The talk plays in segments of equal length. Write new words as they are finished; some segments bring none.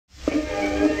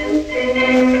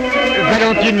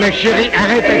Valentine, ma chérie,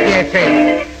 arrête à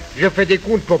T.S.F. Je fais des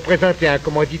comptes pour présenter un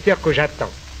commanditaire que j'attends.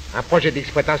 Un projet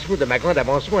d'exploitation de ma grande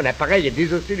invention, un appareil à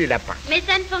désosser les lapins. Mais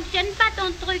ça ne fonctionne pas ton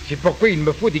truc. C'est pourquoi il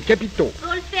me faut des capitaux.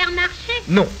 Pour le faire marcher?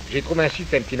 Non, j'ai trouvé un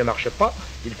système qui ne marche pas.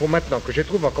 Il faut maintenant que je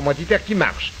trouve un commanditaire qui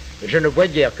marche. Et je ne vois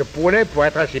guère que Paulet pour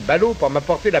être assez ballot pour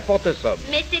m'apporter la porte somme.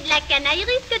 Mais c'est de la canaillerie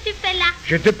ce que tu fais là.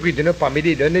 Je te prie de ne pas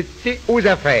mêler l'honnêteté aux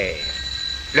affaires.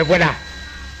 Le voilà.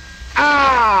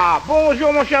 Ah,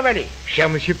 bonjour mon cher Vallée. Cher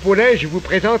monsieur Paulet, je vous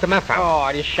présente ma femme. Oh,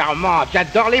 elle est charmante,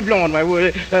 j'adore les blondes, moi.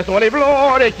 Ce sont les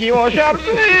blondes qui vont charmer.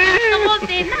 Trop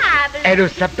aimable. Elle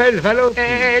s'appelle Valentine.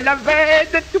 Elle avait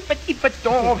de tout petits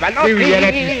petons, Valentine. Oui, elle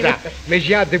a tout ça. Mais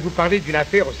j'ai hâte de vous parler d'une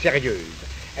affaire sérieuse.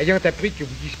 Ayant appris que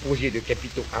vous disposiez de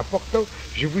capitaux importants,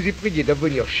 je vous ai prié de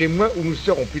venir chez moi où nous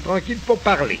serons plus tranquilles pour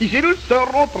parler. Si nous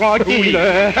serons tranquilles.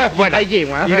 Oui. Voilà.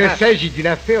 Moi. Il s'agit d'une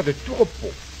affaire de tout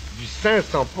repos. Du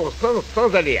 500%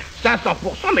 sans aléa. 500%,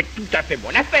 mais tout à fait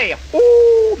bonne affaire. Oh,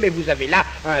 mais vous avez là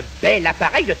un bel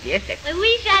appareil de T.S.F. Oui,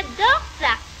 j'adore ça.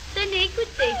 Tenez,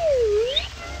 écoutez.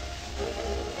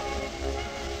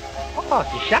 Oh,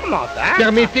 c'est charmant, hein?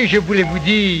 Permettez, je voulais vous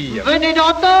dire... Venez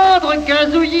d'entendre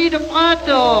Gazouillis de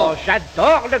printemps. Oh,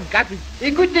 j'adore le gazouillis.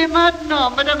 Écoutez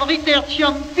maintenant Madame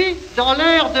Ritter-Chiampi dans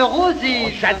l'air de Rosie.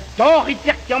 Oh, j'adore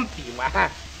Ritter-Chiampi, moi.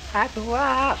 À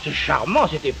toi. C'est charmant,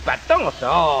 c'est épatant, ça.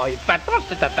 Oh, épatant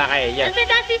cet appareil. C'est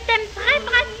un système très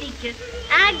pratique.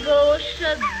 À gauche,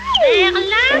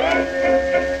 Berlin.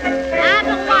 À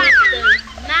droite,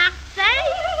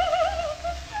 Marseille.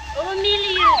 Au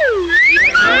milieu,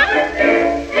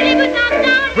 voulez-vous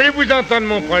entendre? Voulez-vous entendre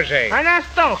mon projet? Un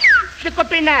instant, c'est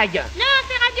Copenhague. Non,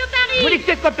 c'est Radio Paris. Vous dites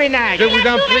que c'est Copenhague. Je vous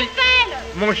en Tour prie. Eiffel.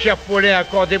 Mon cher Paulet,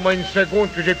 accordez-moi une seconde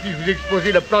que je puisse vous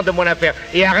exposer le plan de mon affaire.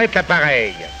 Et arrête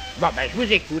l'appareil. Bon, ben, je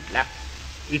vous écoute, là.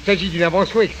 Il s'agit d'une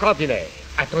invention extraordinaire.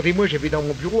 Attendez-moi, je vais dans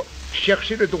mon bureau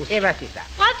chercher le dossier. Eh ben, c'est ça.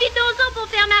 Profitons-en pour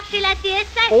faire marcher la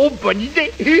T.S.F. Oh, bonne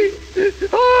idée.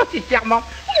 Oh, c'est serment.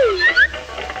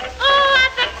 Oh, à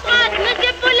peu frotte,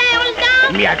 Monsieur Paulet, on le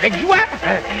danse. Mais avec joie.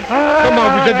 Comment,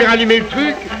 vous avez rallumé le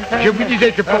truc? Je vous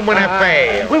disais que pour mon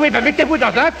affaire. Oui, bah, mettez-vous dans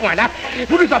un coin, là.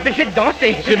 Vous nous empêchez de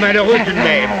danser. C'est malheureux tout de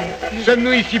même.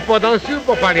 Sommes-nous ici pour danser ou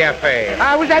pour parler affaires?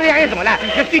 Ah, vous avez raison, là.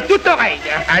 Je suis toute oreille.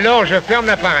 Alors je ferme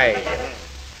l'appareil.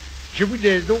 Je vous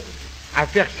dis donc,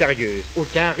 affaire sérieuse,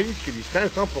 aucun risque du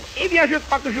 500%. Eh bien, je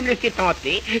crois que je vais me laisser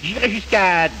tenter. J'irai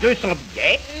jusqu'à 200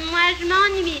 billets. Moi, je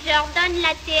m'ennuie, je ordonne la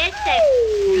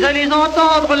T.S.F. Vous allez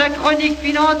entendre la chronique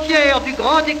financière du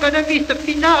grand économiste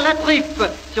Pinard Latriffe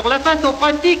sur la façon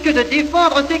pratique de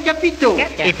défendre ses capitaux.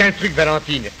 C'est un truc,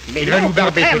 Valentine. Mais Il va non, nous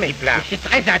barber au ce contraire, type-là. mais c'est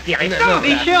très intéressant.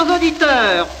 Mes chers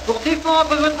auditeurs, pour défendre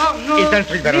votre argent, Éteins le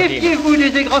truc, Valentine. méfiez-vous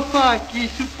des aigrefins qui,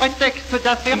 sous prétexte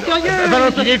d'affaires sérieuses,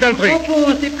 Valentine, éteins le truc.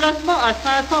 proposent des placements à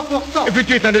 500%. Et puis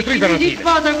tu éteins le truc, Qui Valentine. n'hésite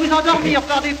pas à vous endormir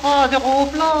par des phrases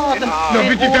ronflantes. Non,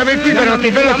 mais tu permets plus,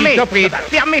 Valentine. Valentine, je t'en prie.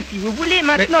 Fermez si vous voulez,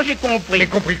 maintenant j'ai compris. Mais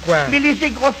compris quoi? Mais les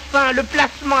aigrefins, le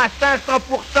placement à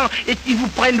 500% et qui vous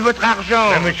prennent votre argent.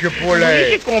 Ah, monsieur Oui,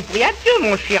 Paulet. j'ai compris. Adieu,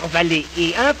 mon cher Vallée.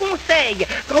 Et un conseil,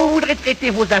 quand vous voudrez traiter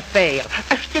vos affaires,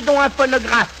 achetez donc un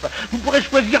phonographe. Vous pourrez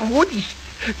choisir vos disques.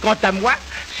 Quant à moi,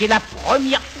 c'est la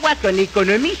première fois qu'un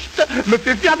économiste me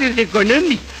fait faire des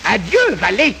économies. Adieu,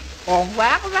 Vallée. Au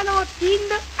revoir,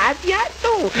 Valentine. À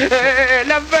bientôt.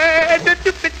 La veille de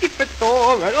tout petit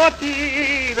peton,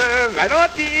 Valentine,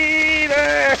 Valentine.